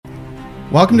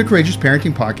Welcome to Courageous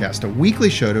Parenting Podcast, a weekly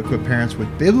show to equip parents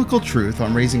with biblical truth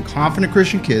on raising confident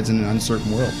Christian kids in an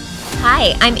uncertain world.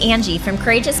 Hi, I'm Angie from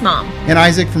Courageous Mom. And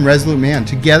Isaac from Resolute Man,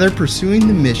 together pursuing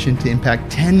the mission to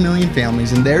impact 10 million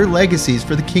families and their legacies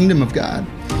for the kingdom of God.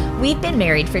 We've been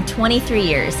married for 23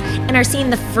 years and are seeing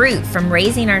the fruit from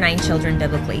raising our 9 children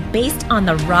biblically based on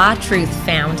the raw truth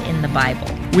found in the Bible.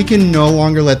 We can no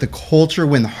longer let the culture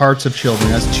win the hearts of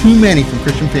children, as too many from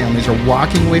Christian families are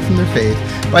walking away from their faith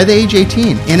by the age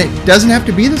 18. And it doesn't have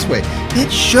to be this way.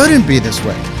 It shouldn't be this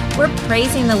way. We're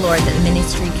praising the Lord that the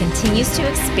ministry continues to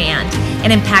expand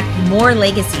and impact more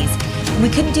legacies. We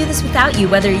couldn't do this without you,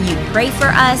 whether you pray for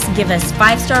us, give us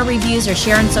 5-star reviews, or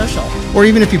share on social. Or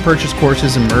even if you purchase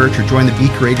courses and merch or join the Be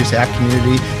Courageous app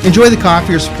community, enjoy the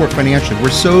coffee or support financially. We're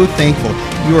so thankful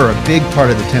you are a big part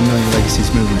of the 10 Million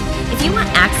Legacies movement. If you want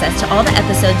access to all the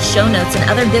episodes, show notes, and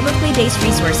other biblically based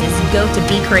resources, go to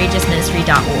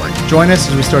becourageousministry.org. Join us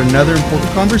as we start another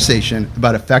important conversation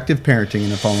about effective parenting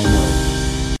in a fallen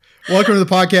world. Welcome to the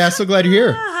podcast. So glad you're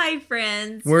here. Hi,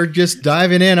 friends. We're just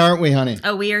diving in, aren't we, honey?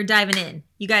 Oh, we are diving in.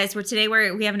 You guys,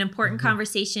 we have an important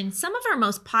conversation. Some of our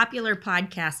most popular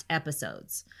podcast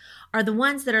episodes are the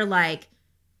ones that are like,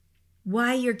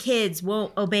 why your kids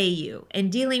won't obey you,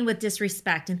 and dealing with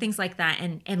disrespect and things like that,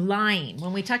 and lying.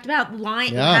 When we talked about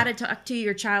lying, how to talk to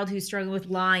your child who's struggling with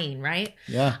lying, right?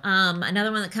 Yeah.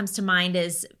 Another one that comes to mind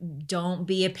is don't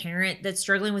be a parent that's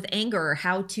struggling with anger, or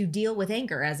how to deal with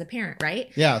anger as a parent,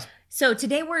 right? Yeah. So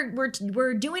today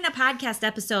we're doing a podcast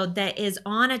episode that is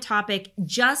on a topic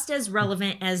just as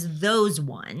relevant as those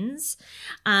ones,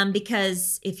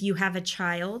 because if you have a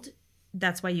child,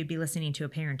 that's why you'd be listening to a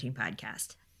parenting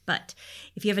podcast. But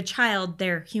if you have a child,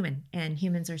 they're human, and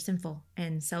humans are sinful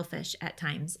and selfish at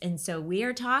times. And so we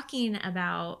are talking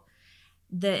about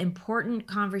the important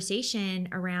conversation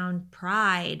around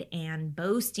pride and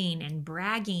boasting and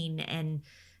bragging and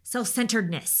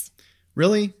self-centeredness.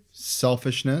 Really?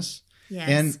 Selfishness? Yes.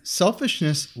 And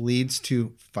selfishness leads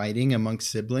to fighting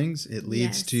amongst siblings. It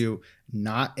leads to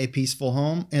not a peaceful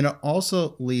home. And it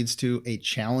also leads to a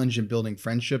challenge in building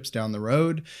friendships down the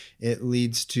road. It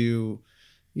leads to...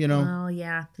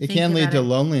 it can lead to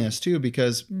loneliness too,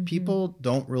 because people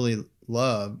don't really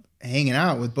love hanging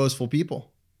out with boastful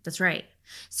people. That's right.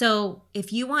 So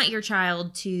if you want your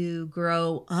child to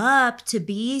grow up to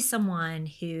be someone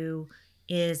who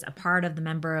is a part of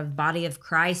the body of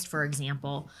Christ, for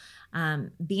example,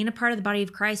 being a part of the body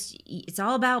of Christ, it's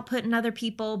all about putting other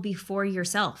people before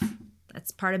yourself.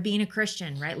 That's part of being a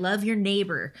Christian, right? Love your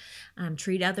neighbor.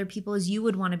 Treat other people as you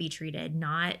would want to be treated,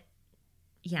 not...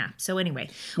 Yeah. So anyway,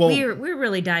 we're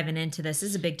really diving into this. This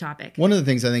is a big topic. One of the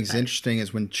things I think is interesting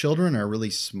is when children are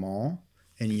really small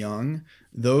and young,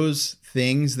 those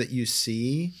things that you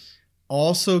see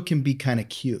also can be kind of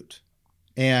cute.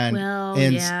 And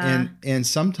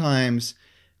sometimes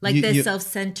like the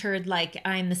self-centered, like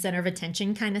I'm the center of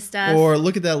attention kind of stuff. Or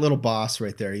look at that little boss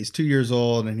right there. He's 2 years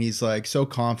old and he's like so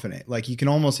confident. Like it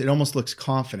almost looks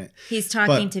confident. He's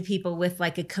talking to people with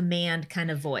like a command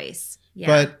kind of voice. Yeah.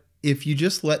 But if you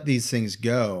just let these things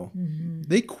go,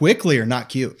 they quickly are not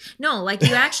cute. No, like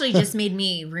you actually just made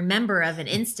me remember of an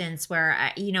instance where,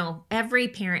 every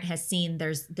parent has seen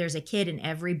there's a kid in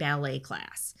every ballet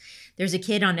class. There's a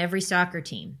kid on every soccer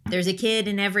team. There's a kid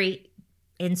in every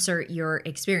insert your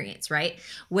experience, right?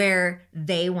 Where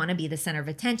they want to be the center of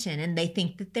attention and they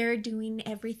think that they're doing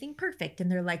everything perfect.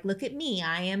 And they're like, look at me,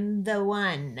 I am the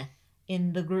one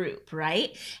in the group,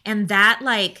 right? And that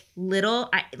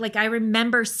I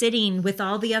remember sitting with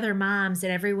all the other moms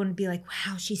and everyone would be like,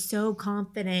 wow, she's so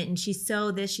confident and she's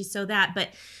so this, she's so that.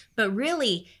 But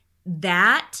really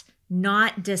that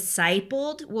not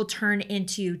discipled will turn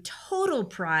into total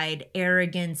pride,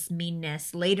 arrogance,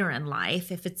 meanness later in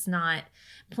life if it's not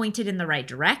pointed in the right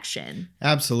direction.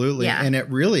 Absolutely. Yeah. And it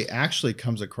really actually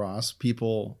comes across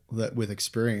people that with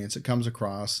experience, it comes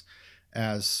across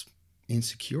as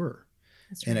insecure.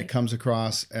 That's right. And it comes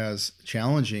across as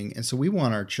challenging. And so we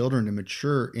want our children to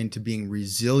mature into being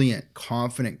resilient,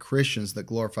 confident Christians that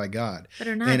glorify God. But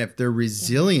are not. And if they're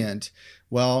resilient,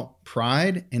 well,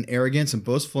 pride and arrogance and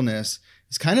boastfulness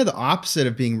is kind of the opposite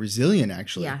of being resilient,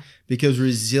 actually. Yeah. Because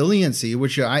resiliency,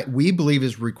 which we believe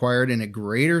is required in a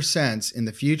greater sense in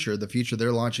the future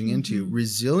they're launching into,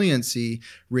 resiliency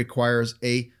requires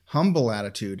a humble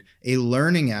attitude, a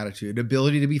learning attitude,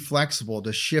 ability to be flexible,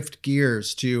 to shift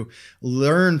gears, to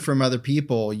learn from other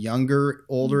people, younger,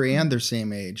 older, and their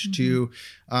same age, to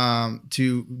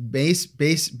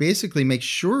basically make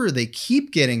sure they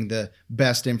keep getting the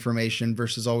best information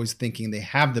versus always thinking they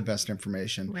have the best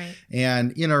information. Right.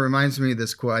 And, it reminds me of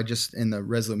this quote I just in the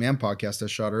Resolute Man podcast I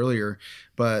shot earlier,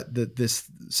 but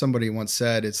somebody once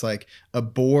said, it's like a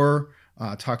bore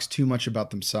talks too much about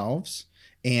themselves,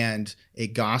 and a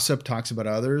gossip talks about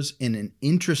others, and an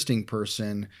interesting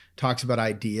person talks about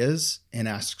ideas and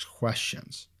asks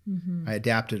questions. I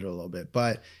adapted it a little bit,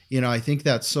 but I think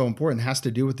that's so important. It has to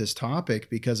do with this topic,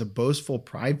 because a boastful,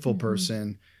 prideful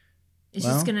person is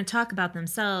just going to talk about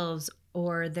themselves,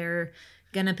 or they're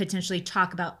going to potentially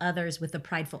talk about others with a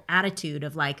prideful attitude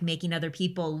of like making other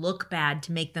people look bad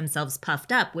to make themselves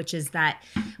puffed up, which is that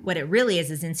what it really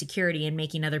is insecurity and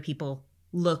making other people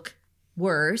look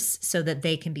worse so that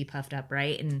they can be puffed up,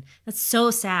 right? And that's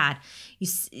so sad.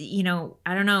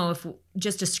 I don't know if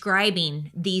just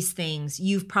describing these things,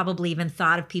 you've probably even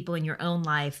thought of people in your own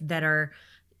life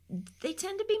they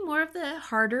tend to be more of the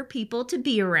harder people to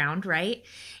be around, right?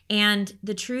 And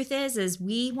the truth is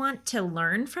we want to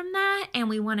learn from that, and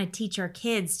we want to teach our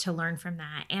kids to learn from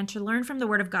that and to learn from the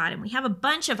Word of God. And we have a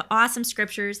bunch of awesome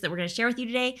scriptures that we're going to share with you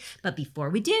today. But before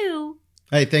we do,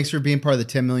 hey, thanks for being part of the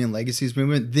 10 Million Legacies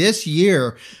movement. This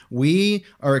year, we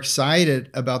are excited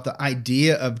about the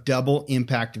idea of double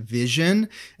impact vision,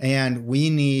 and we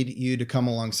need you to come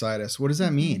alongside us. What does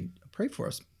that mean? Pray for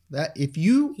us. That if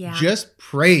you just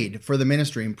prayed for the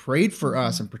ministry and prayed for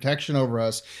us and protection over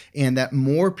us, and that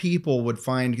more people would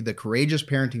find the Courageous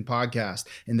Parenting podcast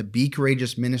and the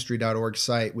BeCourageousMinistry.org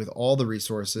site with all the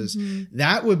resources,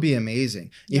 that would be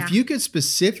amazing. Yeah. If you could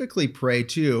specifically pray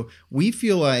too, we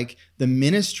feel like the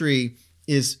ministry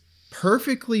is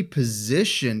perfectly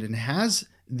positioned and has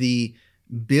the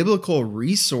biblical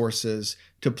resources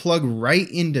to plug right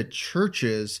into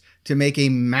churches to make a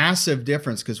massive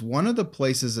difference. Because one of the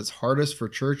places that's hardest for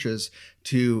churches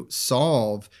to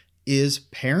solve is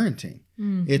parenting.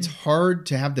 It's hard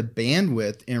to have the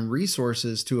bandwidth and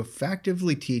resources to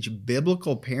effectively teach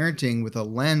biblical parenting with a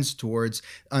lens towards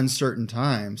uncertain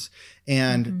times.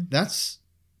 And that's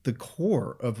the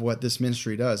core of what this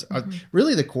ministry does.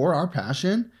 Really, the core, our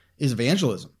passion, is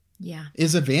evangelism.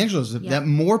 Is evangelism, that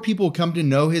more people come to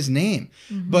know his name.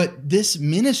 But this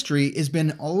ministry has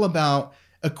been all about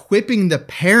equipping the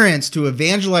parents to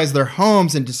evangelize their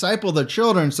homes and disciple their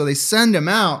children, so they send them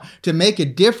out to make a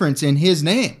difference in his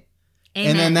name. Amen.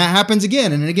 And then that happens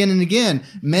again and again and again,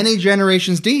 many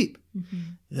generations deep.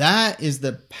 That is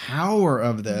the power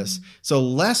of this. So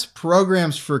less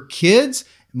programs for kids,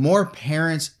 more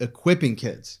parents equipping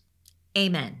kids.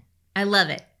 Amen. I love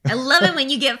it. I love it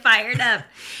when you get fired up.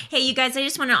 Hey, you guys, I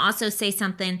just want to also say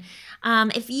something.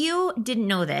 If you didn't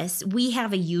know this, we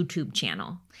have a YouTube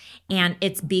channel, and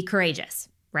it's Be Courageous,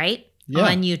 right?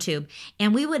 On YouTube.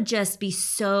 And we would just be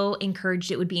so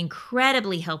encouraged. It would be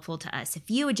incredibly helpful to us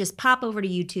if you would just pop over to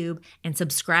YouTube and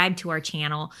subscribe to our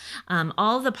channel.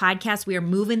 All of the podcasts, we are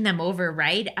moving them over,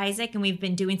 right, Isaac? And we've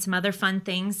been doing some other fun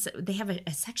things. They have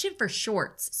a section for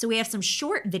shorts. So we have some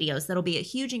short videos that'll be a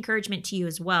huge encouragement to you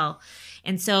as well.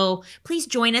 And so please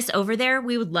join us over there.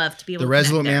 We would love to be able to connect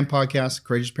there. The Resolute Man podcast,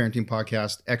 Courageous Parenting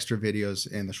podcast, extra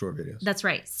videos, and the short videos. That's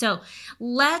right. So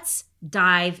let's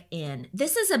dive in.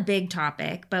 This is a big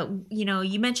topic, but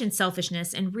you mentioned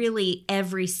selfishness, and really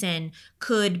every sin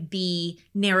could be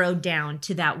narrowed down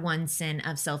to that one sin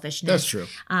of selfishness. That's true.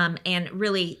 And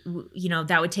really,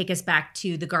 that would take us back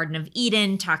to the Garden of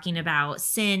Eden, talking about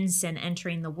sin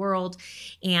entering the world,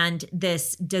 and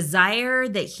this desire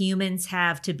that humans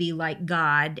have to be like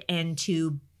God, and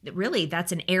to really,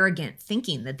 that's an arrogant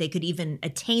thinking that they could even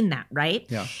attain that, right?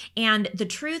 Yeah. And the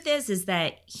truth is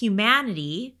that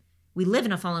humanity, we live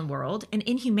in a fallen world, and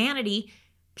in humanity,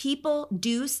 people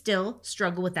do still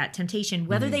struggle with that temptation,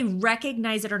 whether they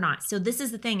recognize it or not. So this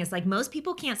is the thing, is like most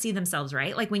people can't see themselves,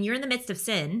 right? Like when you're in the midst of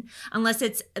sin, unless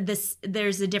it's this,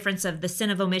 there's a difference of the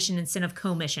sin of omission and sin of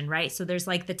commission, right? So there's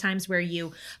like the times where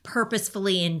you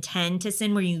purposefully intend to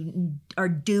sin, where you are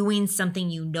doing something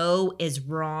you know is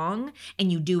wrong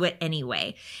and you do it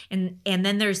anyway. And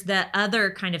then there's the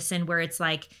other kind of sin where it's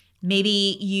like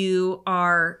maybe you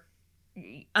are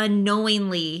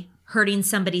unknowingly hurting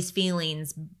somebody's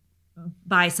feelings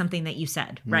by something that you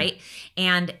said, right?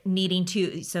 And needing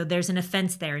to, so there's an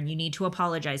offense there and you need to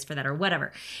apologize for that or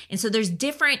whatever. And so there's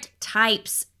different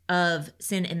types of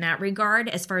sin in that regard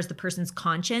as far as the person's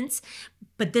conscience.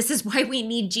 But this is why we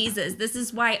need Jesus. This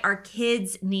is why our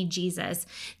kids need Jesus.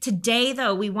 Today,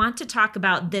 though, we want to talk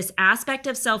about this aspect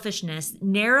of selfishness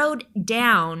narrowed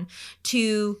down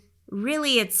to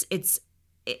really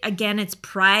again, it's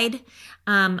pride,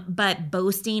 but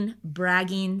boasting,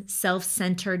 bragging,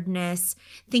 self-centeredness,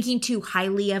 thinking too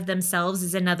highly of themselves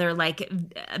is another like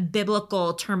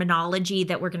biblical terminology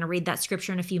that we're going to read that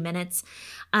scripture in a few minutes.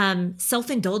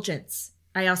 Self-indulgence,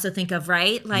 I also think of,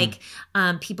 right? Like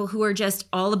people who are just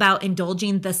all about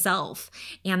indulging the self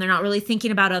and they're not really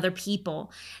thinking about other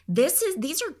people.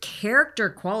 These are character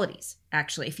qualities,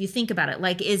 actually, if you think about it.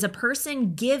 Like, is a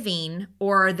person giving,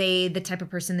 or are they the type of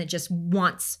person that just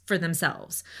wants for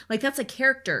themselves? Like, that's a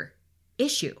character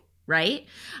issue, right?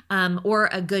 Or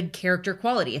a good character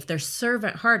quality if they're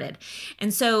servant-hearted.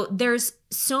 And so there's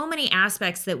so many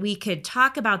aspects that we could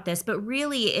talk about this, but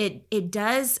really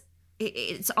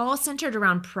it's all centered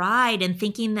around pride and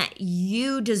thinking that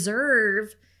you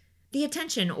deserve the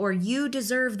attention, or you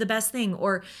deserve the best thing,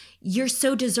 or you're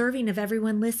so deserving of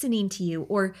everyone listening to you,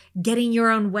 or getting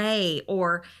your own way,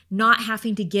 or not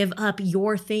having to give up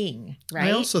your thing, right?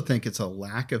 I also think it's a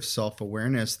lack of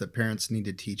self-awareness that parents need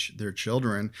to teach their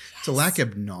children. Yes. It's a lack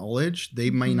of knowledge. They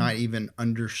may not even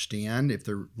understand, if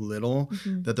they're little,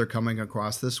 that they're coming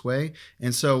across this way.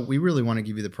 And so we really want to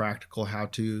give you the practical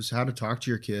how-tos, how to talk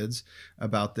to your kids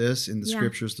about this in the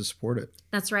scriptures to support it.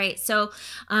 That's right. So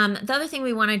the other thing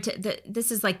we wanted to,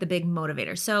 this is like the big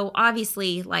motivator. So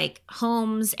obviously, like,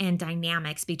 homes and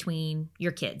dynamics between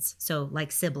your kids, so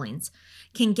like siblings,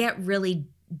 can get really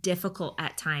difficult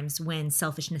at times when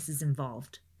selfishness is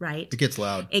involved, right? It gets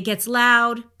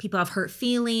loud. People have hurt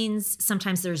feelings.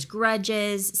 Sometimes there's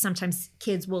grudges. Sometimes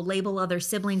kids will label other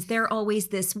siblings, they're always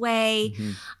this way.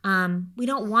 We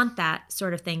don't want that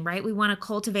sort of thing, right? We want to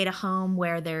cultivate a home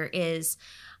where there is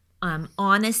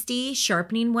honesty,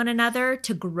 sharpening one another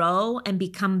to grow and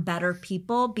become better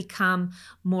people, become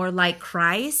more like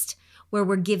Christ, where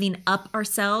we're giving up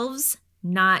ourselves,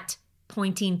 not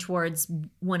pointing towards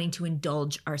wanting to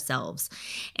indulge ourselves.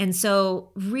 And so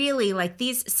really, like,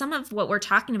 some of what we're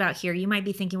talking about here, you might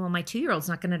be thinking, well, my 2-year-old's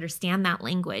not going to understand that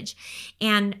language.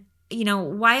 And,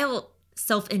 while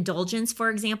self-indulgence,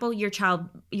 for example, your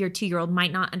 2-year-old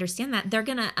might not understand that, they're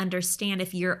going to understand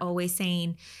if you're always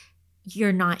saying,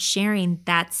 you're not sharing,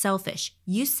 that's selfish.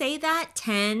 You say that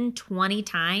 10, 20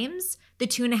 times, the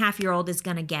 2.5-year-old is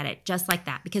going to get it just like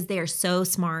that, because they are so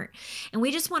smart. And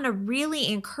we just want to really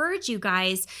encourage you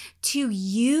guys to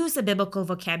use a biblical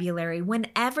vocabulary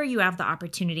whenever you have the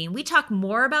opportunity. And we talk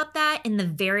more about that in the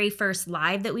very first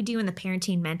live that we do in the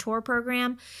Parenting Mentor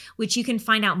Program, which you can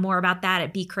find out more about that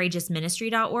at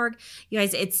becourageousministry.org. You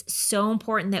guys, it's so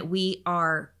important that we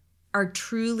are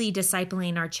truly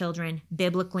discipling our children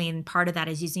biblically, and part of that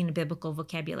is using a biblical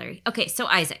vocabulary. Okay, so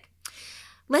Isaac,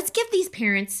 let's give these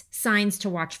parents signs to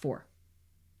watch for.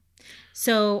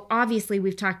 So obviously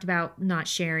we've talked about not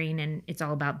sharing, and it's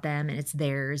all about them and it's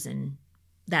theirs and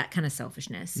that kind of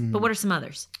selfishness. But what are some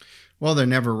others? Well, they're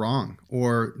never wrong,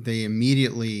 or they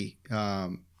immediately,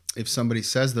 if somebody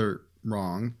says they're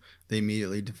wrong, they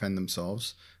immediately defend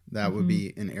themselves. That would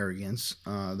be an arrogance.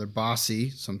 They're bossy.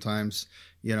 Sometimes,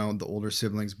 the older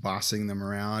siblings bossing them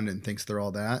around and thinks they're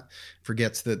all that.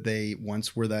 Forgets that they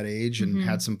once were that age and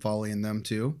had some folly in them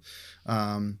too.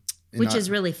 Which is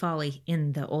really folly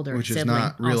in the older which sibling. Which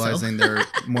is not realizing their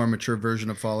more mature version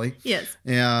of folly. Yes.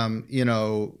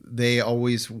 They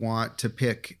always want to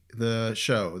pick the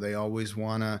show. They always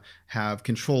want to have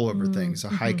control over things, a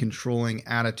high controlling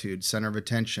attitude, center of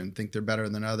attention, think they're better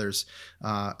than others,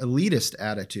 elitist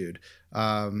attitude.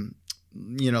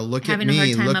 Look Having at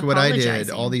me, look what I did,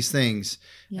 apologizing. all these things.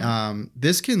 Yeah.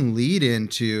 This can lead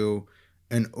into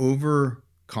an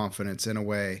overconfidence in a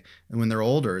way. And when they're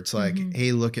older, it's like,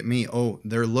 hey, look at me. Oh,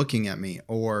 they're looking at me.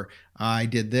 Or I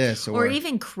did this. Or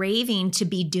even craving to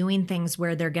be doing things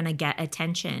where they're going to get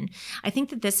attention. I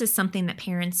think that this is something that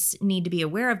parents need to be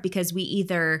aware of, because we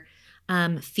either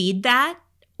feed that,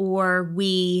 or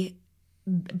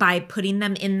by putting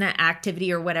them in the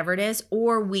activity or whatever it is,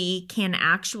 or we can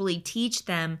actually teach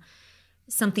them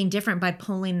something different by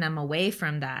pulling them away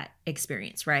from that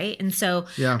experience, right? And so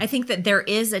I think that there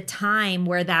is a time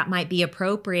where that might be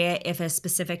appropriate if a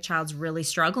specific child's really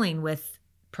struggling with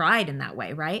pride in that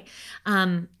way, right?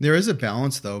 There is a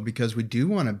balance, though, because we do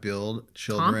want to build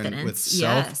children with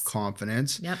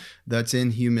self-confidence that's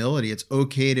in humility. It's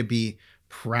okay to be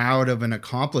proud of an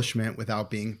accomplishment without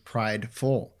being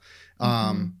prideful.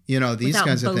 These without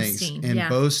kinds of boasting, things, and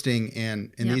boasting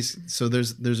and these, so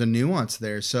there's a nuance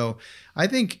there. So I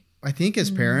think as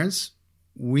parents,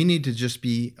 we need to just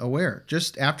be aware.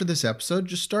 Just after this episode,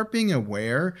 just start being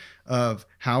aware of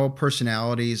how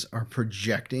personalities are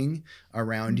projecting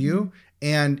around you,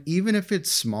 And even if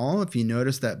it's small, if you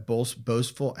notice that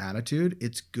boastful attitude,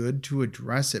 it's good to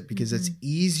address it because it's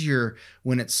easier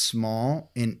when it's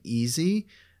small and easy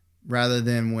rather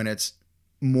than when it's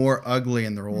more ugly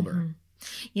and they're older.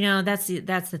 You know, that's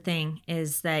the thing,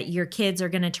 is that your kids are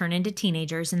going to turn into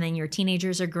teenagers, and then your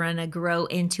teenagers are going to grow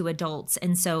into adults.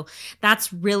 And so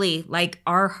that's really like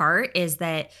our heart, is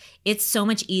that it's so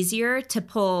much easier to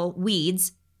pull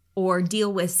weeds or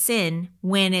deal with sin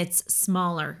when it's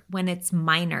smaller, when it's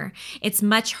minor. It's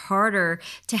much harder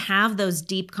to have those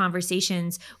deep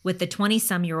conversations with the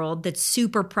 20-some-year-old that's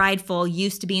super prideful,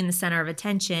 used to be in the center of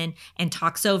attention, and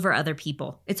talks over other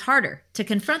people. It's harder to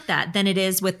confront that than it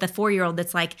is with the 4-year-old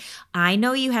that's like, I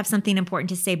know you have something important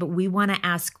to say, but we want to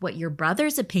ask what your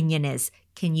brother's opinion is.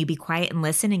 Can you be quiet and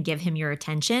listen and give him your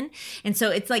attention? And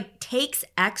so it's like takes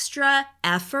extra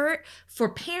effort for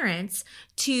parents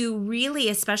to really,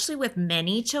 especially with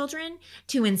many children,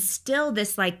 to instill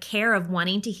this like care of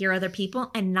wanting to hear other people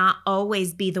and not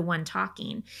always be the one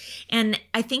talking. And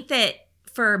I think that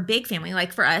for a big family,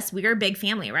 like for us, we're a big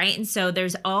family, right? And so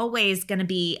there's always going to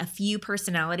be a few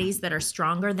personalities that are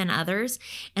stronger than others.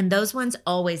 And those ones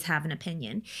always have an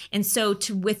opinion. And so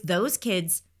with those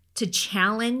kids, to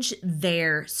challenge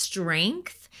their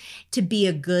strength, to be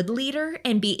a good leader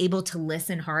and be able to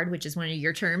listen hard, which is one of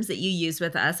your terms that you use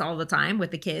with us all the time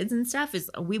with the kids and stuff,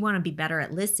 is we want to be better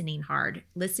at listening hard,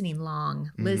 listening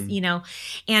long,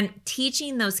 and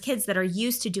teaching those kids that are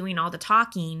used to doing all the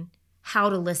talking how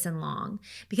to listen long,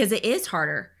 because it is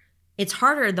harder. It's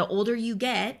harder the older you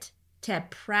get to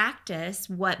practice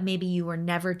what maybe you were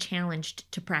never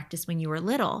challenged to practice when you were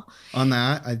little. On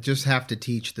that, I just have to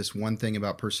teach this one thing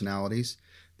about personalities.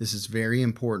 This is very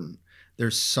important.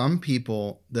 There's some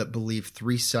people that believe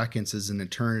 3 seconds is an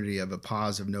eternity of a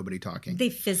pause of nobody talking. They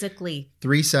physically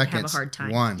 3 seconds. have a hard time.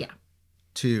 1,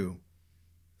 2,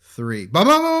 3. Bah,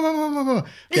 bah, bah, bah, bah, bah.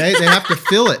 Okay, they have to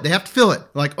fill it. They have to fill it.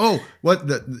 Like, oh, what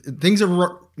the things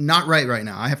are not right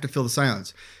now. I have to fill the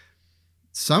silence.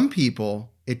 Some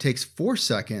people, it takes 4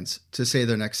 seconds to say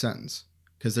their next sentence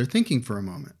because they're thinking for a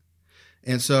moment.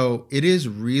 And so it is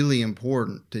really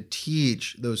important to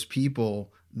teach those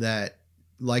people that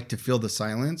like to fill the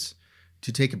silence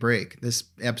to take a break. This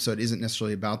episode isn't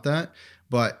necessarily about that,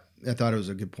 but I thought it was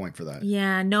a good point for that.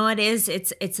 Yeah, no, it is.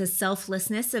 It's a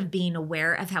selflessness of being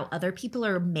aware of how other people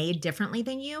are made differently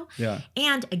than you. Yeah.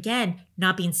 And again,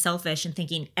 not being selfish and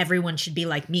thinking everyone should be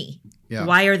like me. Yeah.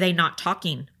 Why are they not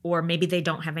talking? Or maybe they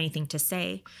don't have anything to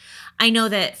say. I know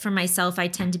that for myself, I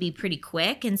tend to be pretty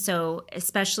quick. And so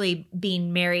especially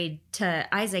being married to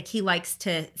Isaac, he likes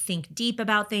to think deep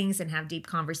about things and have deep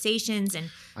conversations. And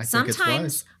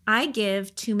sometimes I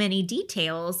give too many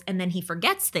details and then he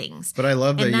forgets things. But I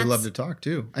love that you love to talk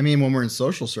too. I mean, when we're in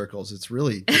social circles, it's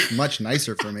really much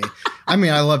nicer for me. I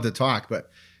mean, I love to talk,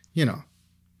 but,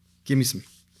 give me some,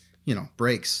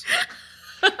 breaks.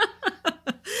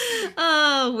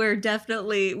 Oh, we're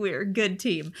a good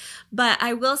team. But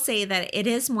I will say that it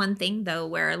is one thing though,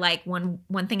 where like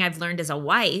one thing I've learned as a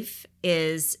wife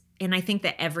is, and I think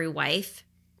that every wife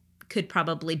could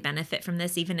probably benefit from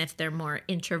this, even if they're more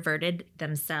introverted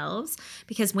themselves,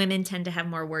 because women tend to have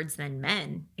more words than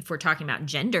men. If we're talking about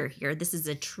gender here, this is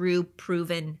a true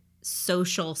proven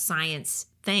social science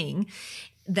thing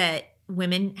that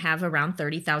women have around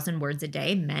 30,000 words a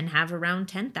day. Men have around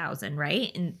 10,000, right?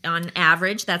 And on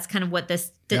average, that's kind of what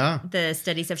the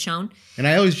studies have shown. And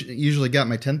I usually got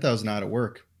my 10,000 out at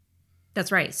work.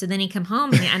 That's right. So then he'd come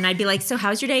home and I'd be like, so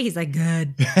how's your day? He's like,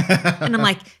 good. And I'm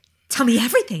like, tell me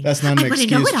everything. That's not an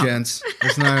excuse, gents.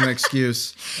 That's not an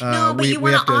excuse. No, but you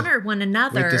want to honor one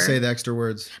another. We have to say the extra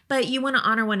words. But you want to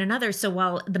honor one another. So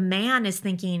while the man is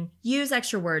thinking, use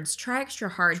extra words, try extra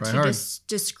hard to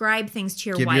describe things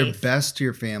to your wife. Give your best to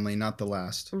your family, not the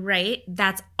last. Right?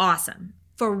 That's awesome.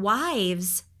 For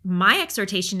wives, my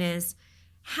exhortation is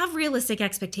have realistic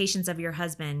expectations of your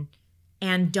husband.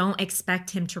 And don't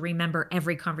expect him to remember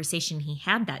every conversation he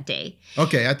had that day.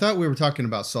 Okay, I thought we were talking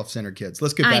about self-centered kids.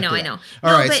 Let's get back to that. I know.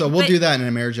 All right, so we'll do that in a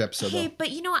marriage episode. Hey,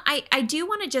 but you know what? I do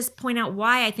want to just point out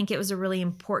why I think it was a really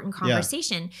important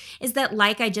conversation. Is that,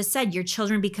 like I just said, your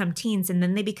children become teens and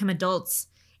then they become adults.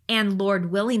 And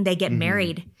Lord willing, they get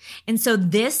married. And so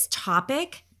this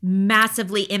topic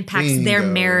massively impacts their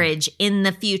marriage in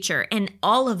the future. And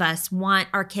all of us want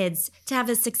our kids to have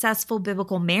a successful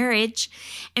biblical marriage.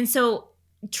 And so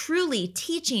truly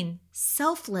teaching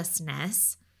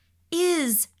selflessness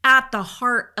is at the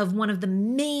heart of one of the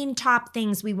main top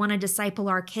things we want to disciple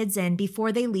our kids in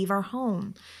before they leave our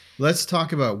home. Let's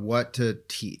talk about what to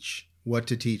teach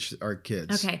our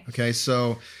kids. Okay. Okay.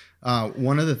 So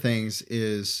one of the things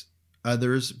is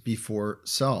others before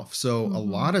self. So a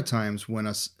lot of times when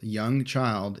a young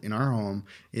child in our home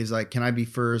is like, can I be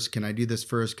first? Can I do this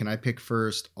first? Can I pick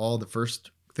first? All the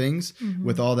first things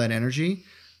with all that energy.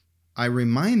 I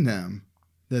remind them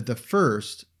that the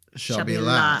first shall be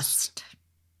last.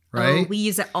 Right? Oh, we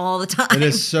use it all the time. It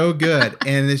is so good.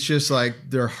 And it's just like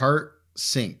their heart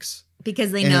sinks.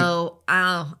 Because they know,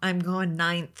 oh, I'm going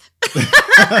 9th.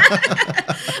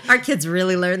 Our kids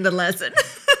really learned the lesson.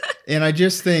 And I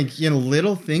just think,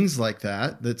 little things like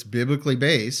that, that's biblically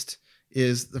based,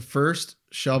 is the first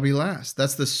shall be last.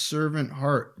 That's the servant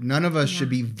heart. None of us should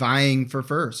be vying for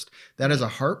first. That is a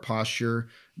heart posture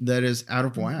that is out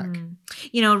of whack.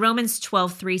 Romans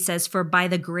 12:3 says, "For by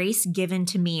the grace given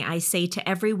to me, I say to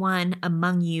everyone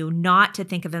among you not to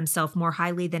think of himself more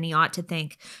highly than he ought to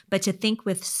think, but to think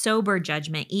with sober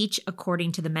judgment, each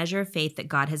according to the measure of faith that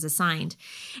God has assigned."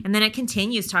 And then it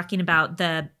continues talking about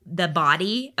the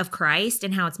body of Christ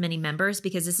and how it's many members,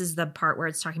 because this is the part where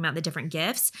it's talking about the different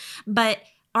gifts. But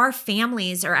our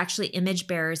families are actually image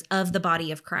bearers of the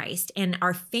body of Christ. And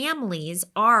our families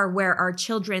are where our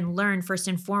children learn, first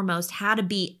and foremost, how to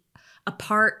be a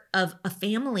part of a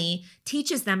family,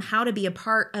 teaches them how to be a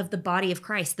part of the body of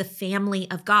Christ, the family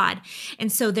of God.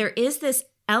 And so there is this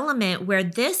element where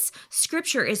this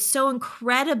scripture is so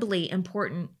incredibly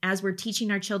important as we're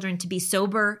teaching our children to be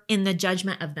sober in the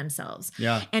judgment of themselves.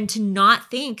 Yeah. And to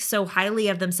not think so highly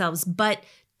of themselves, but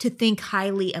to think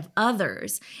highly of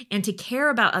others and to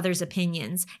care about others'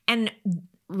 opinions. And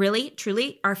really,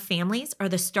 truly, our families are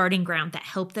the starting ground that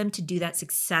help them to do that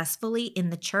successfully in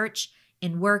the church,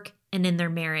 in work, and in their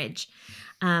marriage.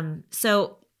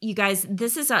 So you guys,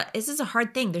 this is a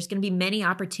hard thing. There's going to be many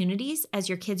opportunities as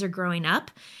your kids are growing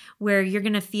up where you're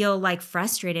going to feel like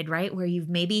frustrated, right? Where you've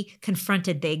maybe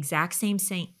confronted the exact same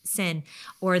sin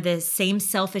or the same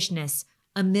selfishness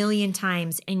a million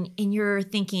times. And you're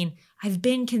thinking, I've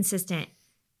been consistent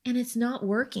and it's not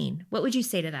working. What would you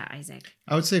say to that, Isaac?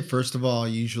 I would say, first of all,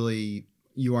 usually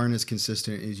you aren't as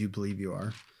consistent as you believe you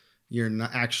are. You're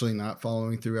not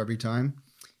following through every time.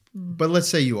 But let's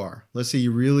say you are. Let's say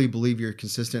you really believe you're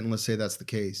consistent, and let's say that's the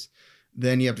case.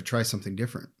 Then you have to try something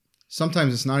different.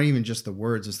 Sometimes it's not even just the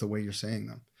words, it's the way you're saying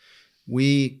them.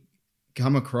 We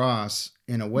come across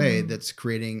in a way that's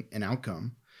creating an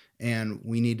outcome. And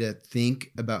we need to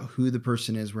think about who the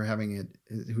person is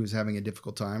who's having a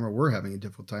difficult time, or we're having a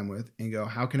difficult time with, and go,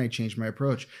 how can I change my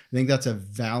approach? I think that's a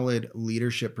valid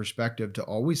leadership perspective to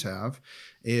always have,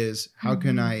 is how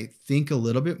can I think a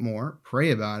little bit more, pray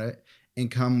about it,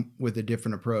 and come with a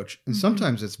different approach. And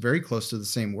sometimes it's very close to the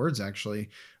same words, actually,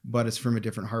 but it's from a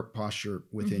different heart posture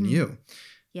within you.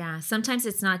 Yeah. Sometimes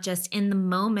it's not just in the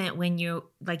moment when you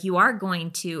are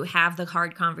going to have the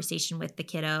hard conversation with the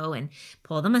kiddo and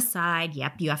pull them aside.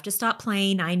 Yep. You have to stop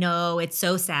playing. I know it's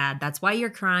so sad. That's why you're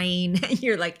crying.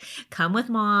 You're like, come with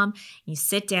mom. You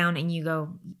sit down and you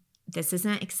go, this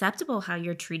isn't acceptable how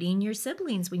you're treating your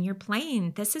siblings when you're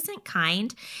playing. This isn't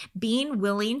kind. Being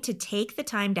willing to take the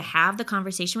time to have the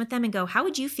conversation with them and go, how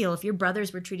would you feel if your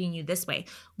brothers were treating you this way?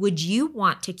 Would you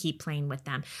want to keep playing with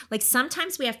them? Like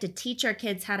sometimes we have to teach our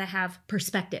kids how to have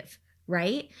perspective,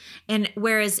 right? And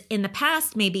whereas in the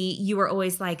past, maybe you were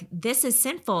always like, this is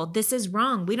sinful. This is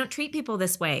wrong. We don't treat people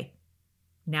this way.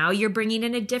 Now you're bringing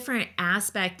in a different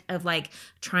aspect of like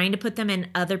trying to put them in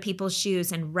other people's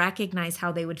shoes and recognize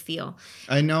how they would feel.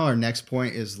 I know our next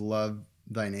point is love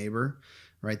thy neighbor,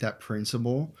 right? That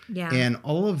principle. Yeah. And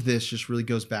all of this just really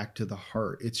goes back to the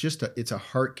heart. It's a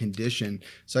heart condition.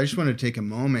 So I just want to take a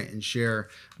moment and share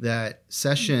that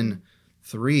session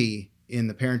 3 in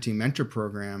the Parenting Mentor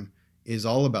Program is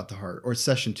all about the heart, or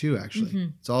session 2,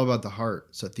 actually. It's all about the heart.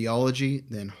 So theology,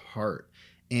 then heart.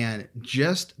 And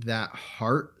just that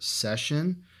heart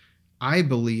session, I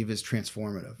believe, is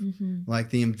transformative. Like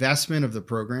the investment of the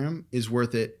program is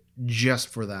worth it just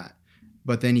for that.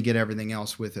 But then you get everything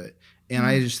else with it. And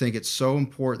I just think it's so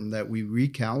important that we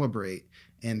recalibrate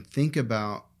and think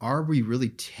about, are we really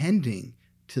tending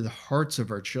to the hearts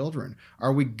of our children?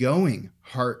 Are we going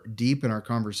heart deep in our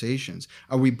conversations?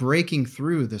 Are we breaking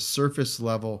through the surface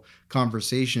level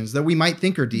conversations that we might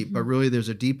think are deep, but really there's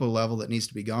a deeper level that needs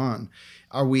to be gone?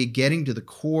 Are we getting to the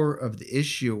core of the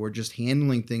issue, or just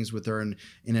handling things with our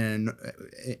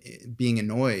being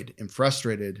annoyed and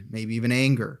frustrated, maybe even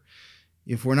anger?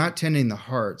 If we're not tending the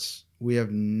hearts, we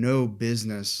have no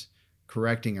business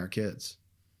correcting our kids.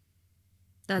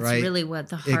 That's right? Really what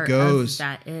the heart of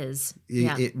that is.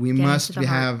 We must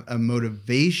have a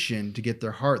motivation to get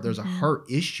their heart. There's a heart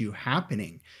issue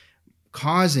happening,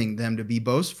 causing them to be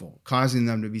boastful, causing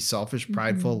them to be selfish,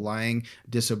 prideful, lying,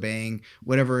 disobeying,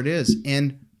 whatever it is.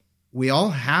 And we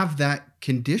all have that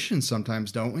condition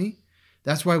sometimes, don't we?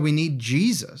 That's why we need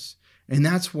Jesus. And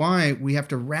that's why we have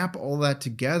to wrap all that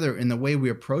together in the way we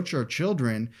approach our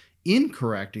children in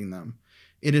correcting them.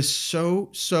 It is so,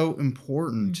 so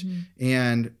important. Mm-hmm.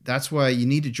 And that's why you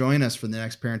need to join us for the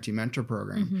next Parenting Mentor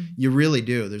Program. Mm-hmm. You really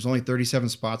do. There's only 37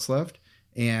 spots left,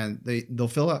 and they'll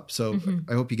fill up. So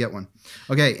I hope you get one.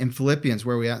 Okay, in Philippians,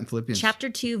 where are we at in Philippians? Chapter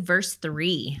 2, verse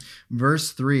 3.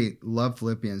 Verse 3, love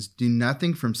Philippians. Do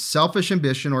nothing from selfish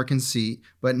ambition or conceit,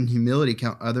 but in humility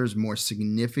count others more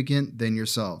significant than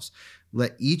yourselves.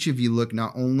 Let each of you look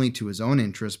not only to his own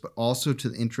interests, but also to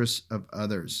the interests of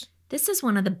others. This is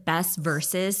one of the best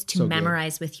verses to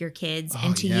memorize with your kids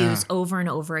and to use over and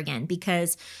over again,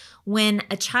 because when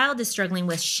a child is struggling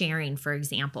with sharing, for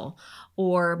example,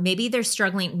 or maybe they're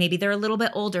struggling, maybe they're a little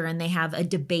bit older and they have a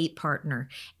debate partner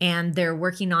and they're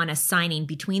working on assigning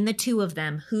between the two of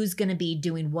them who's going to be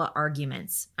doing what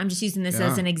arguments. I'm just using this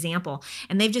as an example.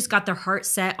 And they've just got their heart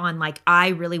set on like, I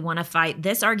really want to fight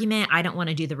this argument. I don't want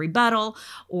to do the rebuttal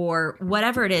or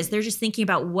whatever it is. They're just thinking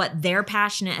about what they're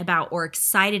passionate about or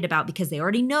excited about because they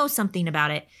already know something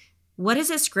about it. What does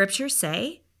the scripture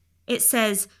say? It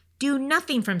says, do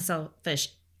nothing from selfish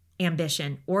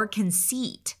ambition or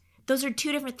conceit. Those are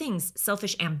two different things.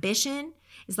 Selfish ambition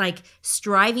is like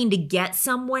striving to get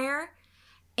somewhere,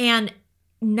 and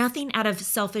nothing out of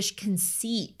selfish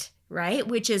conceit, right?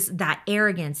 Which is that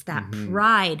arrogance, that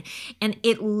pride. And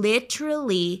it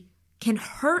literally can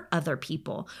hurt other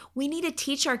people. We need to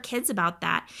teach our kids about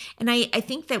that. And I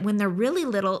think that when they're really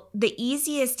little, the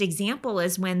easiest example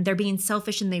is when they're being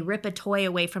selfish and they rip a toy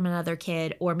away from another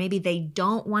kid, or maybe they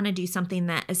don't want to do something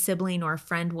that a sibling or a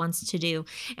friend wants to do.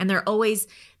 And they're always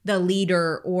the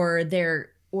leader, or they're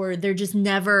just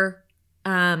never,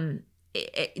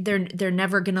 they're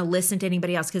never going to listen to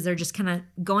anybody else because they're just kind of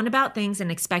going about things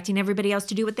and expecting everybody else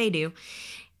to do what they do.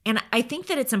 And I think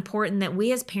that it's important that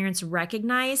we as parents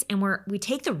recognize and we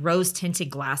take the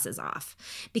rose-tinted glasses off,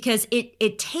 because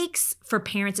it takes for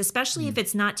parents, especially if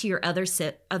it's not to your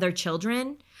other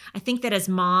children. I think that as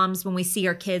moms, when we see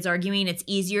our kids arguing, it's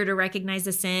easier to recognize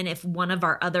the sin if one of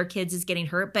our other kids is getting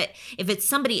hurt. But if it's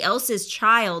somebody else's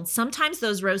child, sometimes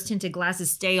those rose-tinted glasses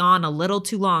stay on a little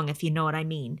too long, if you know what I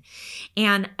mean.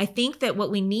 And I think that what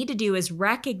we need to do is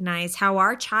recognize how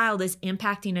our child is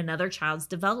impacting another child's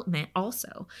development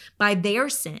also by their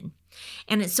sin.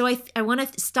 And so I want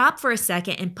to stop for a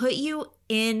second and put you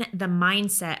in the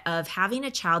mindset of having a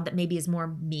child that maybe is more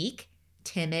meek,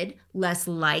 timid, less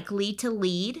likely to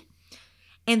lead,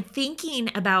 and thinking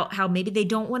about how maybe they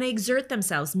don't want to exert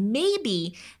themselves.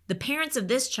 Maybe the parents of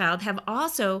this child have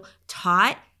also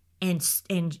taught and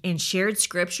shared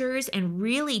scriptures and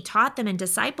really taught them and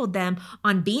discipled them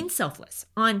on being selfless,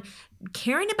 on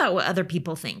caring about what other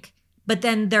people think. But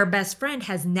then their best friend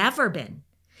has never been.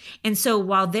 And so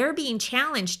while they're being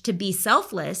challenged to be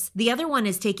selfless, the other one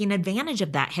is taking advantage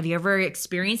of that. Have you ever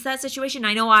experienced that situation?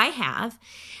 I know I have.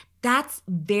 That's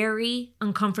very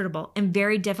uncomfortable and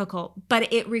very difficult,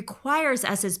 but it requires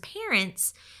us as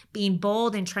parents being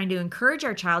bold and trying to encourage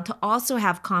our child to also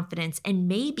have confidence. And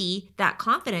maybe that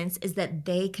confidence is that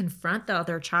they confront the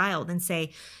other child and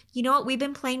say, you know what, we've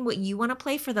been playing what you want to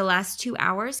play for the last 2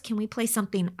 hours. Can we play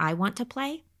something I want to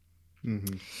play?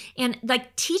 Mm-hmm. And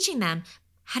like teaching them.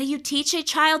 How do you teach a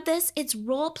child this? It's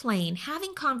role playing,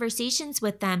 having conversations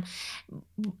with them,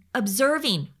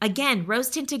 observing, again,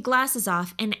 rose-tinted glasses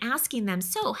off, and asking them,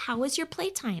 so how was your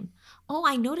playtime? Oh,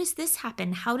 I noticed this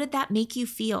happened. How did that make you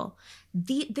feel?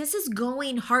 This is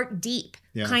going heart deep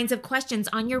kinds of questions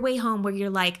on your way home where you're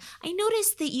like, I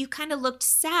noticed that you kind of looked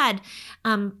sad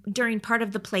during part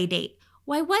of the play date.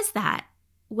 Why was that?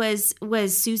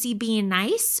 Was Susie being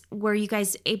nice? Were you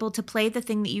guys able to play the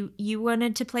thing that you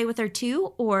wanted to play with her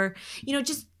too? Or,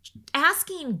 just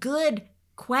asking good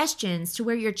questions to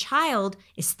where your child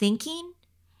is thinking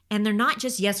and they're not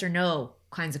just yes or no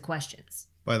kinds of questions.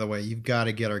 By the way, you've got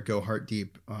to get our Go Heart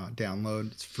Deep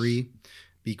download. It's free.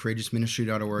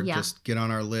 BeCourageousMinistry.org. Yeah. Just get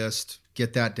on our list.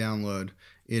 Get that download.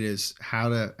 It is how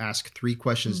to ask 3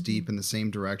 questions deep in the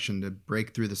same direction to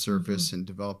break through the surface and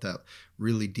develop that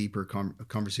really deeper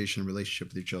conversation and relationship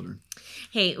with your children.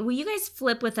 Hey, will you guys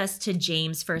flip with us to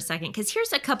James for a second? Because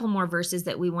here's a couple more verses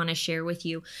that we want to share with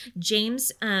you.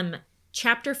 James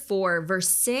chapter 4, verse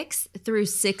 6 through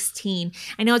 16.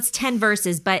 I know it's 10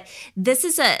 verses, but this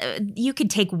is you could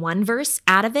take one verse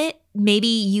out of it maybe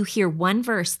you hear one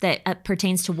verse that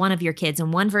pertains to one of your kids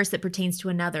and one verse that pertains to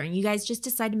another, and you guys just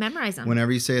decide to memorize them.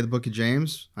 Whenever you say the book of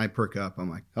James, I perk up. I'm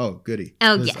like, oh, goody.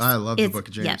 Oh, yes. I love the book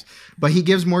of James. Yep. But he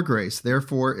gives more grace.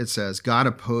 Therefore, it says, God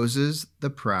opposes the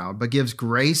proud, but gives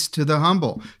grace to the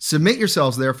humble. Submit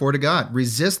yourselves, therefore, to God.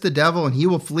 Resist the devil, and he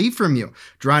will flee from you.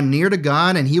 Draw near to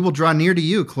God, and he will draw near to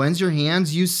you. Cleanse your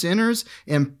hands, you sinners,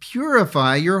 and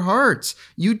purify your hearts,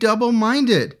 you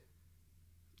double-minded.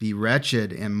 Be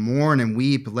wretched and mourn and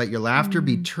weep. Let your laughter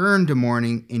be turned to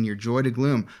mourning and your joy to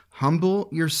gloom. Humble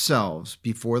yourselves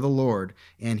before the Lord,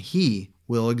 and he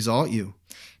will exalt you.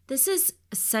 This is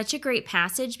such a great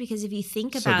passage because if you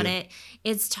think about it,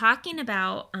 it's talking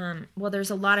about, well, there's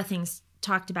a lot of things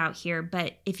talked about here,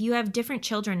 but if you have different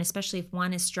children, especially if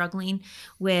one is struggling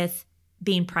with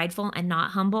being prideful and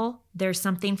not humble, there's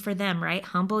something for them, right?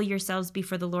 Humble yourselves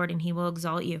before the Lord and he will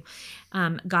exalt you.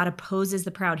 God opposes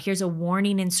the proud. Here's a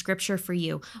warning in scripture for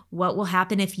you. What will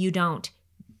happen if you don't?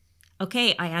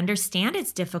 Okay, I understand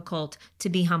it's difficult to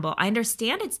be humble. I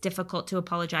understand it's difficult to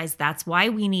apologize. That's why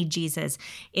we need Jesus.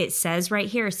 It says right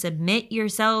here, submit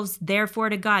yourselves therefore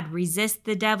to God. Resist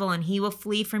the devil and he will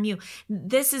flee from you.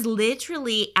 This is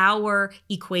literally our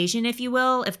equation, if you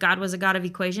will. If God was a God of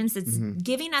equations, it's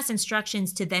giving us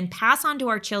instructions to then pass on to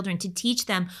our children to teach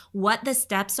them what the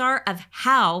steps are of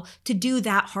how to do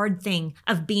that hard thing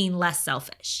of being less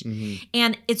selfish.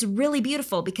 And it's really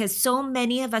beautiful because so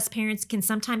many of us parents can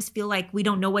sometimes feel like we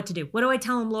don't know what to do. What do I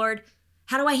tell him, Lord?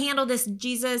 How do I handle this,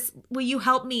 Jesus? Will you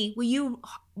help me? Will you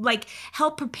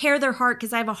help prepare their heart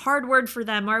because I have a hard word for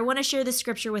them, or I want to share the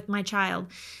scripture with my child.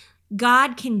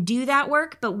 God can do that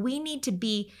work, but we need to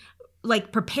be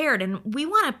prepared, and we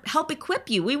want to help equip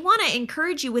you. We want to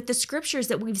encourage you with the scriptures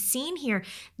that we've seen here.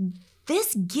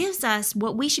 This gives us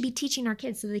what we should be teaching our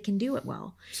kids so they can do it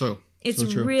well. It's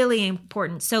really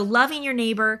important. So loving your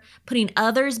neighbor, putting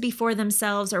others before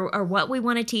themselves or what we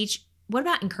want to teach. What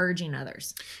about encouraging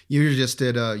others? You just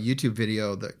did a YouTube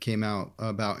video that came out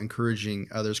about encouraging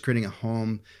others, creating a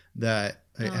home that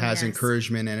has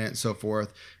encouragement in it and so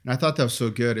forth. And I thought that was so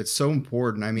good. It's so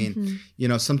important. I mean,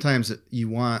 sometimes you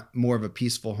want more of a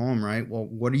peaceful home, right? Well,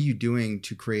 what are you doing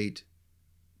to create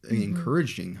an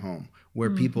encouraging home where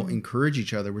people encourage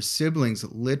each other, where siblings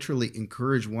literally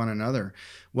encourage one another?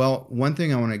 Well, one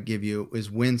thing I want to give you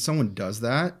is when someone does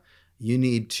that, you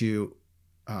need to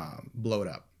blow it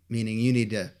up. Meaning you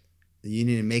need to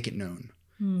make it known.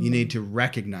 You need to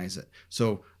recognize it.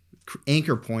 So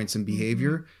anchor points in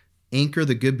behavior, anchor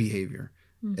the good behavior,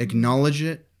 acknowledge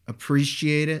it,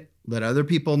 appreciate it, let other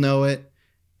people know it.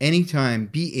 Anytime,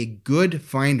 be a good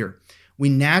finder. We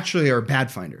naturally are bad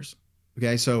finders.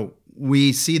 Okay, so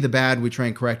we see the bad, we try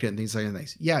and correct it and things like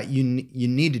that. Yeah, you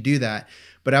need to do that.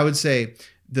 But I would say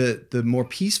the more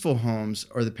peaceful homes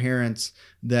are the parents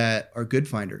that are good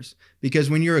finders.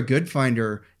 Because when you're a good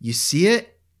finder, you see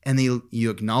it and you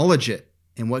acknowledge it.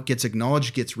 And what gets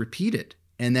acknowledged gets repeated.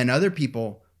 And then other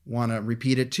people want to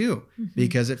repeat it too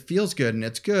because it feels good and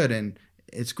it's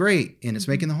great and it's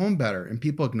making the home better. And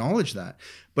people acknowledge that.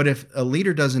 But if a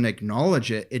leader doesn't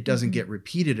acknowledge it, it doesn't get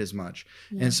repeated as much.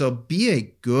 Yeah. And so be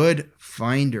a good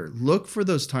finder. Look for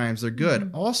those times they're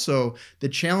good. Also, the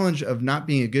challenge of not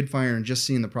being a good finder and just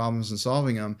seeing the problems and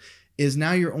solving them is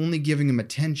now you're only giving them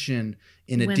attention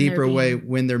in a deeper way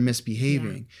when they're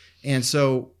misbehaving. Yeah. And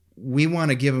so we want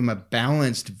to give them a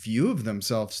balanced view of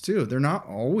themselves too. They're not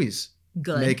always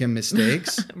good, making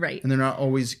mistakes, right? And they're not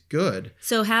always good.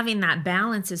 So having that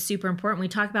balance is super important. We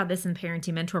talk about this in the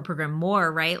Parenting Mentor Program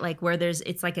more, right? Like where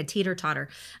it's like a teeter-totter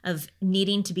of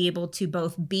needing to be able to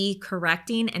both be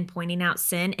correcting and pointing out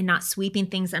sin and not sweeping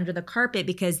things under the carpet,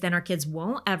 because then our kids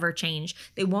won't ever change.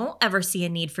 They won't ever see a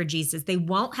need for Jesus. They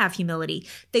won't have humility.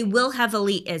 They will have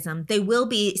elitism. They will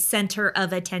be center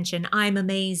of attention. I'm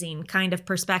amazing kind of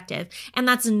perspective. And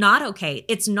that's not okay.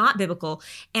 It's not biblical.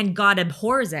 And God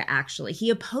abhors it, actually.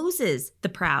 He opposes the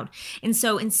proud. And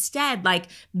so instead,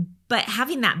 but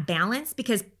having that balance,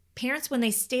 because parents, when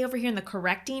they stay over here in the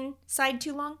correcting side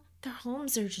too long, their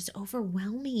homes are just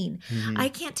overwhelming. I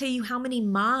can't tell you how many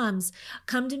moms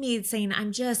come to me saying,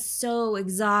 I'm just so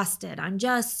exhausted. I'm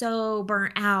just so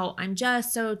burnt out. I'm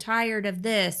just so tired of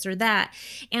this or that.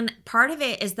 And part of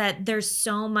it is that there's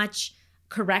so much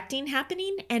correcting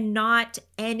happening and not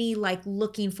any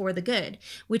looking for the good,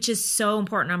 which is so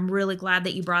important. I'm really glad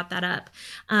that you brought that up.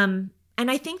 And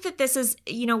I think that this is,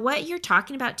 what you're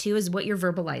talking about too is what you're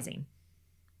verbalizing,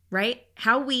 right?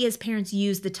 How we as parents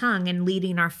use the tongue and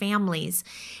leading our families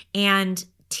and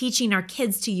teaching our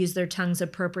kids to use their tongues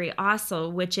appropriate also,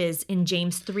 which is in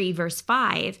James 3, verse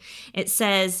 5. It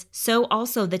says, so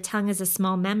also the tongue is a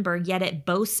small member, yet it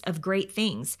boasts of great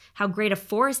things. How great a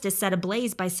forest is set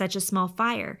ablaze by such a small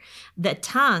fire. The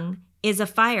tongue is a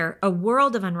fire, a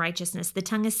world of unrighteousness. The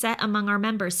tongue is set among our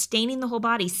members, staining the whole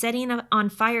body, setting on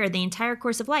fire the entire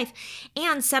course of life,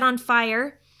 and set on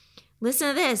fire, listen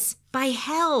to this, by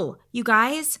hell, you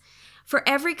guys. For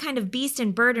every kind of beast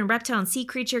and bird and reptile and sea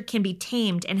creature can be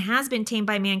tamed and has been tamed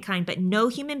by mankind, but no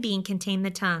human being can tame the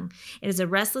tongue. It is a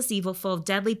restless evil full of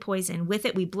deadly poison. With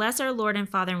it we bless our Lord and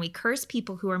Father, and we curse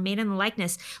people who are made in the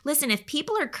likeness. Listen, if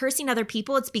people are cursing other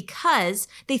people, it's because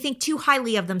they think too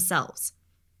highly of themselves.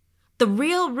 The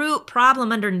real root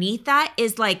problem underneath that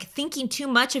is like thinking too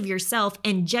much of yourself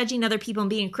and judging other people and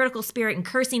being a critical spirit and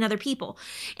cursing other people.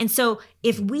 And so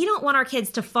if we don't want our kids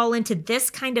to fall into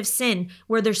this kind of sin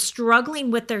where they're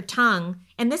struggling with their tongue,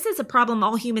 and this is a problem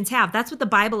all humans have, that's what the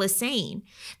Bible is saying.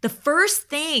 The first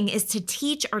thing is to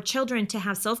teach our children to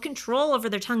have self-control over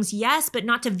their tongues, yes, but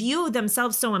not to view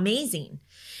themselves so amazing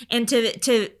and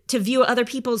to view other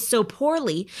people so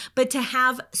poorly, but to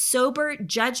have sober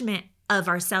judgment of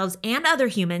ourselves and other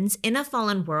humans in a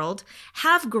fallen world,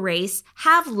 have grace,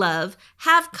 have love,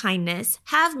 have kindness,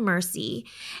 have mercy.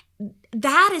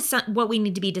 That is what we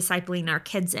need to be discipling our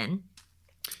kids in.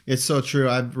 It's so true.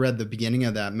 I've read the beginning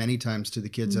of that many times to the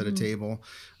kids at a table,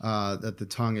 that the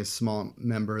tongue is a small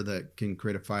member that can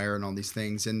create a fire and all these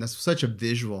things. And that's such a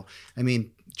visual. I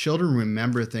mean, children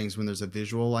remember things when there's a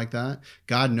visual like that.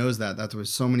 God knows that. That's why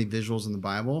so many visuals in the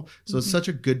Bible. So it's such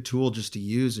a good tool just to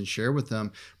use and share with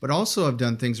them. But also I've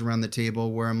done things around the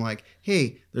table where I'm like,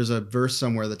 hey, there's a verse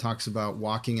somewhere that talks about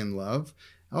walking in love.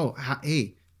 Oh,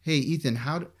 hey, Ethan,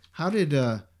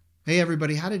 hey,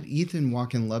 everybody, how did Ethan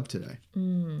walk in love today?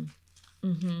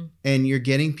 Mm-hmm. And you're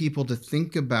getting people to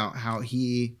think about how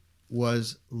he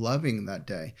was loving that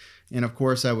day. And of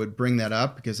course, I would bring that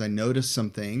up because I noticed some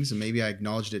things and maybe I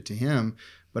acknowledged it to him,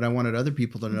 but I wanted other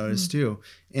people to notice too.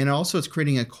 And also it's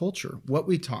creating a culture. What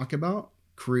we talk about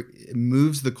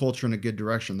moves the culture in a good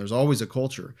direction. There's always a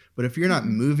culture, but if you're not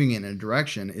moving in a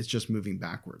direction, it's just moving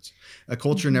backwards. A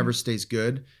culture never stays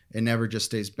good. It never just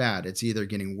stays bad. It's either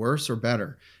getting worse or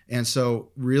better. And so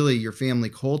really your family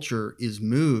culture is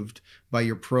moved by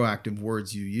your proactive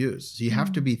words you use. So you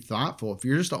have to be thoughtful. If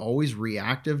you're just always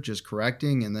reactive, just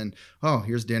correcting, and then, oh,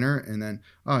 here's dinner, and then,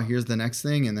 oh, here's the next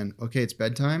thing, and then, okay, it's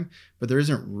bedtime. But there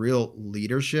isn't real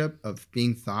leadership of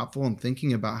being thoughtful and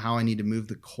thinking about how I need to move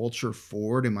the culture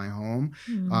forward in my home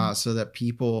so that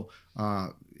people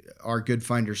are good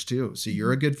finders too. So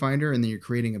you're a good finder, and then you're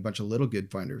creating a bunch of little good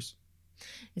finders.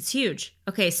 It's huge.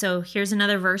 Okay, so here's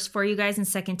another verse for you guys in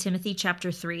 2 Timothy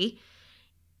chapter 3.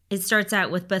 It starts out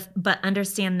with, but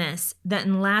understand this, that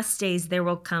in last days there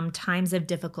will come times of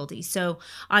difficulty. So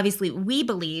obviously we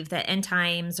believe that end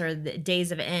times or the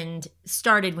days of end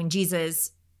started when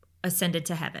Jesus ascended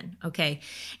to heaven, okay?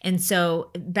 And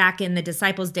so back in the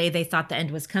disciples' day, they thought the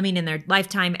end was coming in their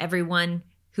lifetime. Everyone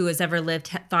who has ever lived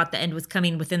thought the end was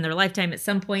coming within their lifetime at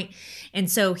some point.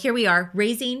 And so here we are,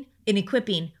 raising and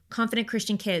equipping confident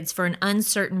Christian kids for an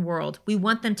uncertain world. We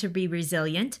want them to be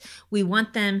resilient. We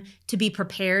want them to be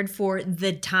prepared for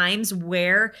the times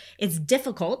where it's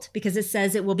difficult, because it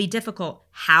says it will be difficult.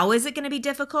 How is it going to be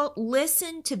difficult?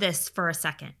 Listen to this for a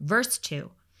second. Verse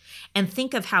 2. And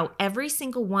think of how every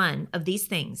single one of these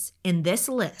things in this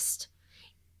list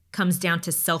comes down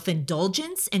to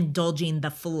self-indulgence, indulging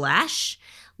the flesh,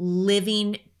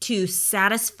 living to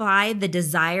satisfy the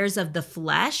desires of the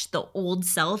flesh, the old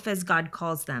self, as God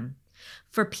calls them.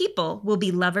 For people will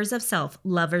be lovers of self,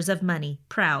 lovers of money,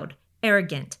 proud,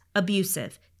 arrogant,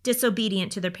 abusive,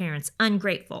 disobedient to their parents,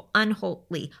 ungrateful,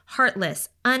 unholy, heartless,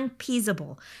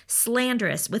 unappeasable,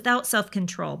 slanderous, without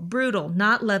self-control, brutal,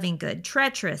 not loving good,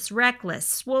 treacherous, reckless,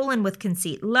 swollen with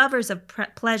conceit, lovers of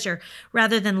pleasure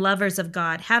rather than lovers of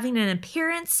God, having an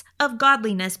appearance of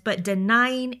godliness but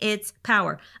denying its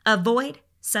power. Avoid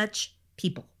such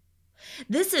people.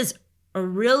 This is a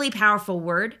really powerful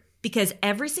word because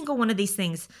every single one of these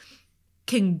things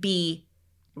can be,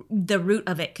 the root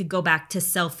of it could go back to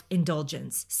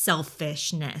self-indulgence,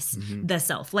 selfishness, the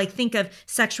self. Like think of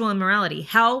sexual immorality.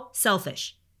 How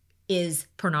selfish is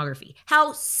pornography?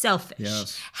 How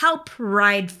selfish, how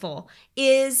prideful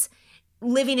is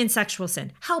living in sexual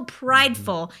sin? How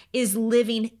prideful is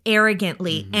living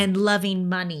arrogantly and loving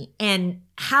money? And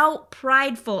how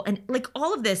prideful and like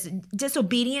all of this,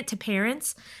 disobedient to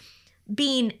parents,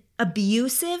 being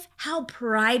abusive, how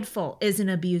prideful is an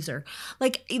abuser?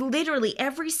 Like literally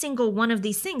every single one of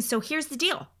these things. So here's the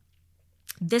deal.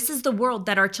 This is the world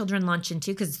that our children launch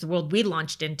into, because it's the world we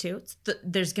launched into.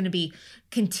 There's going to be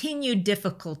continued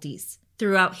difficulties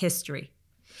throughout history.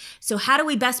 So how do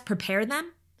we best prepare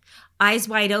them? Eyes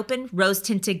wide open,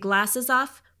 rose-tinted glasses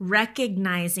off,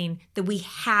 recognizing that we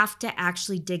have to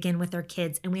actually dig in with our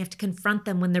kids and we have to confront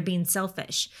them when they're being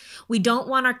selfish. We don't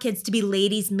want our kids to be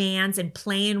ladies' mans and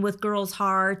playing with girls'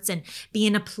 hearts and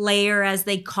being a player, as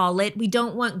they call it. We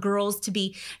don't want girls to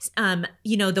be,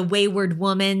 the wayward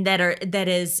woman that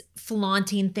is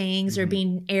flaunting things or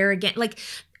being arrogant. Like,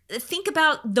 think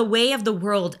about the way of the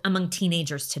world among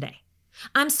teenagers today.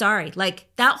 I'm sorry, like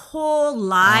that whole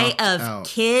lie of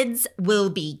kids will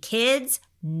be kids.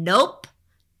 Nope,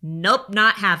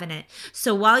 not having it.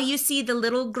 So while you see the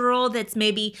little girl that's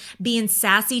maybe being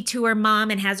sassy to her mom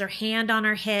and has her hand on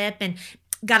her hip and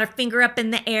got her finger up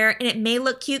in the air, and it may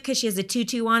look cute because she has a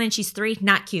tutu on and she's 3,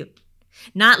 not cute.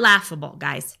 Not laughable,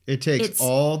 guys. It takes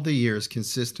all the years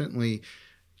consistently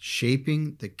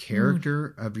shaping the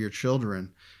character of your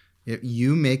children.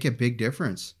 You make a big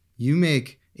difference. You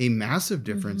make a massive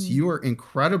difference. You are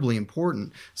incredibly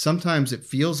important. Sometimes it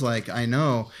feels like, I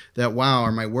know that, wow,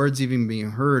 are my words even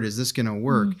being heard? Is this going to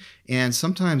work? And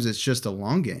sometimes it's just a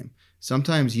long game.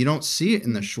 Sometimes you don't see it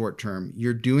in the short term.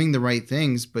 You're doing the right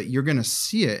things, but you're going to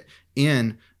see it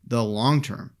in the long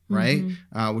term, right?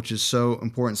 Which is so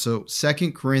important. So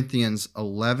 2 Corinthians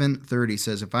 11:30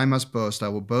 says, if I must boast, I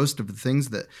will boast of the things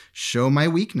that show my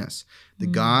weakness. The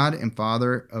God and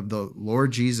Father of the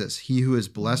Lord Jesus, he who is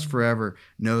blessed forever,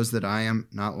 knows that I am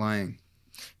not lying.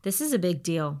 This is a big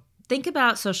deal. Think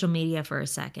about social media for a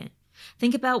second.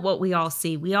 Think about what we all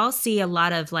see. We all see a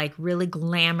lot of like really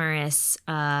glamorous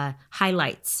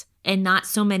highlights and not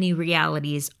so many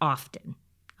realities often.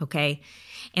 Okay.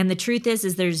 And the truth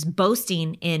is there's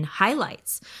boasting in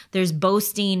highlights. There's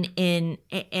boasting in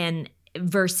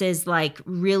versus like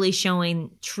really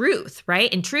showing truth,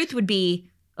 right? And truth would be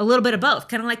a little bit of both,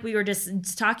 kind of like we were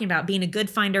just talking about, being a good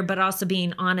finder, but also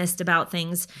being honest about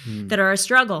things that are a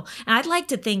struggle. And I'd like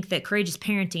to think that Courageous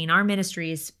Parenting, our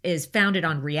ministry, is founded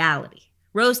on reality.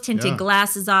 Rose-tinted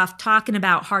glasses off, talking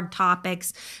about hard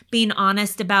topics, being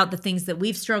honest about the things that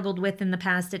we've struggled with in the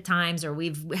past at times, or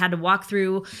we've had to walk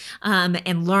through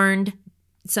and learned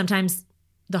sometimes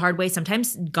the hard way.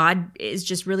 Sometimes God is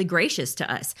just really gracious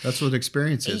to us. That's what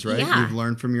experience is, right? Yeah. You've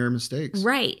learned from your mistakes.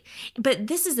 Right. But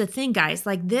this is the thing, guys,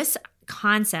 like this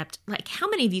concept, like how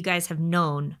many of you guys have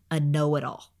known a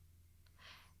know-it-all?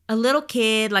 A little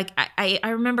kid, like I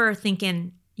remember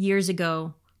thinking years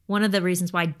ago, one of the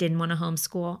reasons why I didn't want to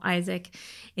homeschool Isaac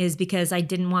is because I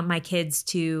didn't want my kids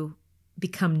to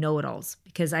become know-it-alls,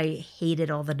 because I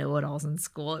hated all the know-it-alls in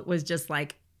school. It was just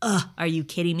like, are you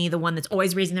kidding me? The one that's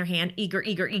always raising their hand,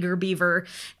 eager beaver,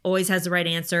 always has the right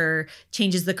answer,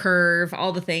 changes the curve,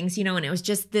 all the things, and it was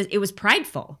just it was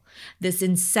prideful, this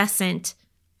incessant,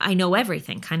 I know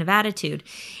everything kind of attitude.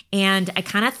 And I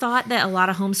kind of thought that a lot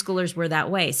of homeschoolers were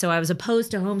that way. So I was opposed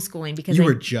to homeschooling because you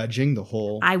were judging the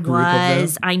whole I group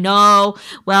of them? I know.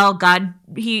 Well, God,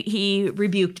 he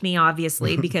rebuked me,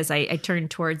 obviously, because I turned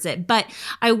towards it. But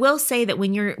I will say that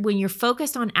when you're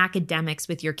focused on academics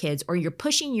with your kids, or you're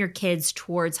pushing your kids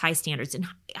towards high standards, and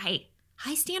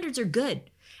high standards are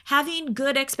good. Having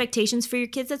good expectations for your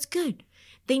kids, that's good.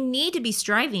 They need to be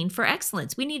striving for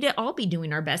excellence. We need to all be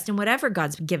doing our best in whatever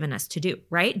God's given us to do,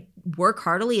 right? Work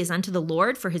heartily as unto the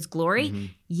Lord for his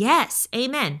glory. Yes,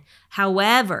 amen.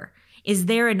 However, is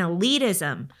there an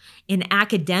elitism in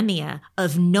academia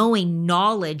of knowing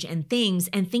knowledge and things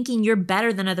and thinking you're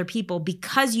better than other people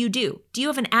because you do? Do you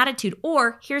have an attitude?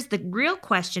 Or here's the real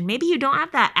question. Maybe you don't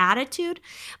have that attitude,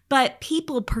 but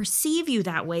people perceive you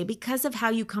that way because of how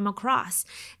you come across.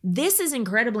 This is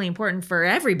incredibly important for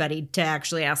everybody to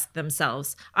actually ask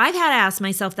themselves. I've had to ask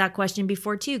myself that question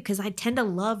before too, because I tend to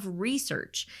love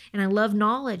research and I love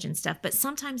knowledge and stuff, but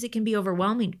sometimes it can be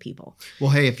overwhelming to people.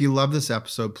 Well, hey, if you love this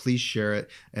episode, please share it.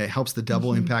 It helps the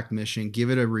Double Impact mission. Give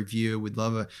it a review. We'd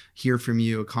love to hear from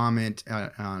you, a comment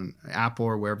on Apple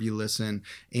or wherever you listen.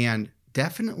 And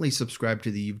definitely subscribe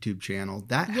to the YouTube channel.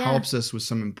 That helps us with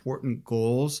some important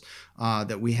goals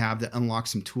that we have that unlock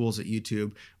some tools at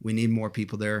YouTube. We need more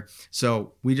people there.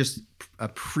 So we just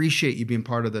appreciate you being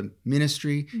part of the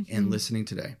ministry and listening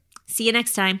today. See you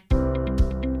next time.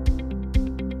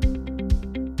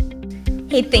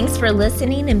 Hey, thanks for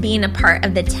listening and being a part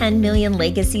of the 10 Million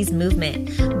Legacies movement.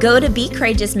 Go to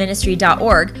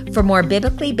becourageousministry.org for more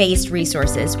biblically based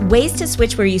resources, ways to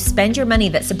switch where you spend your money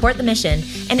that support the mission,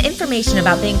 and information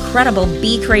about the incredible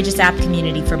Be Courageous app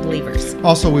community for believers.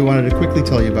 Also, we wanted to quickly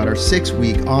tell you about our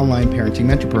 6-week online parenting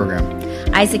mentor program.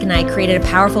 Isaac and I created a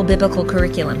powerful biblical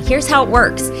curriculum. Here's how it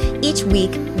works. Each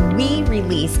week, we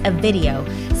release a video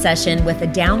session with a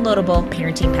downloadable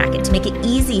parenting packet to make it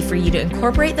easy for you to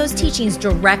incorporate those teachings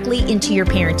directly into your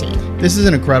parenting. This is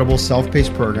an incredible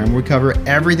self-paced program where we cover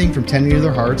everything from tending to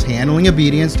their hearts, handling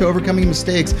obedience, to overcoming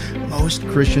mistakes most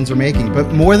Christians are making.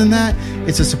 But more than that,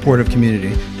 it's a supportive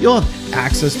community. You'll have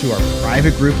access to our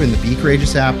private group in the Be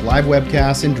Courageous app, live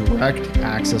webcasts, and direct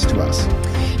access to us.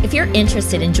 If you're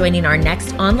interested in joining our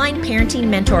next online parenting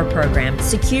mentor program,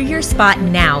 secure your spot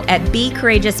now at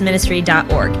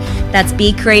becourageousministry.org. That's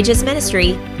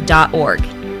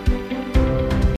becourageousministry.org.